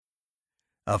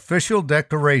Official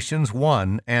Declarations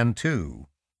 1 and 2.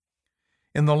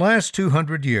 In the last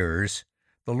 200 years,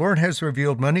 the Lord has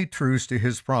revealed many truths to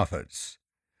His prophets.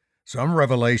 Some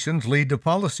revelations lead to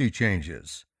policy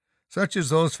changes, such as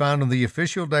those found in the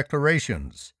official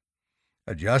declarations.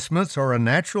 Adjustments are a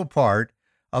natural part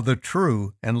of the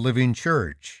true and living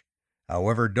church.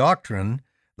 However, doctrine,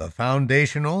 the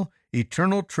foundational,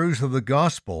 eternal truth of the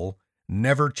gospel,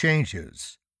 never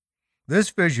changes. This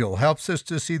visual helps us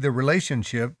to see the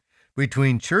relationship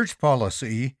between church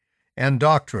policy and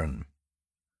doctrine.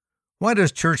 Why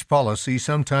does church policy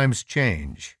sometimes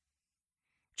change?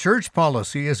 Church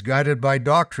policy is guided by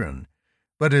doctrine,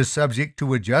 but is subject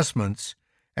to adjustments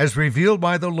as revealed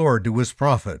by the Lord to His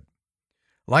prophet.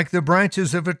 Like the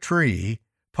branches of a tree,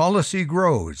 policy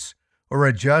grows or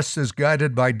adjusts as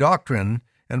guided by doctrine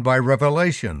and by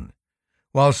revelation.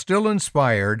 While still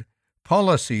inspired,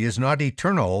 policy is not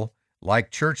eternal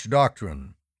like church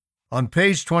doctrine. On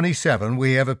page 27,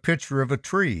 we have a picture of a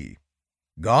tree.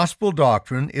 Gospel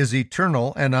doctrine is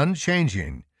eternal and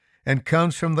unchanging and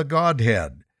comes from the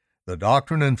Godhead. The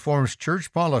doctrine informs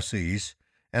church policies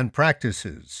and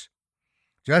practices.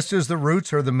 Just as the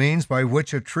roots are the means by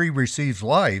which a tree receives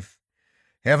life,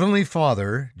 Heavenly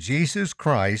Father, Jesus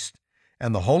Christ,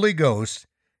 and the Holy Ghost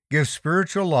give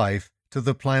spiritual life to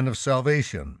the plan of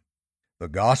salvation. The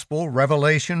gospel,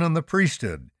 revelation, and the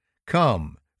priesthood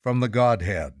come from the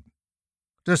Godhead.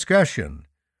 Discussion.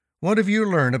 What have you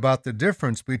learned about the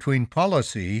difference between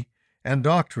policy and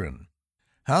doctrine?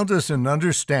 How does an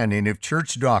understanding of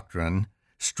church doctrine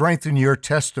strengthen your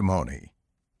testimony?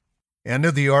 End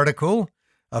of the article.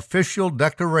 Official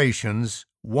Declarations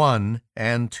 1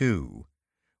 and 2.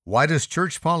 Why does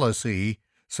church policy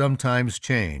sometimes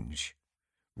change?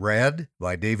 Read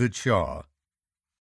by David Shaw.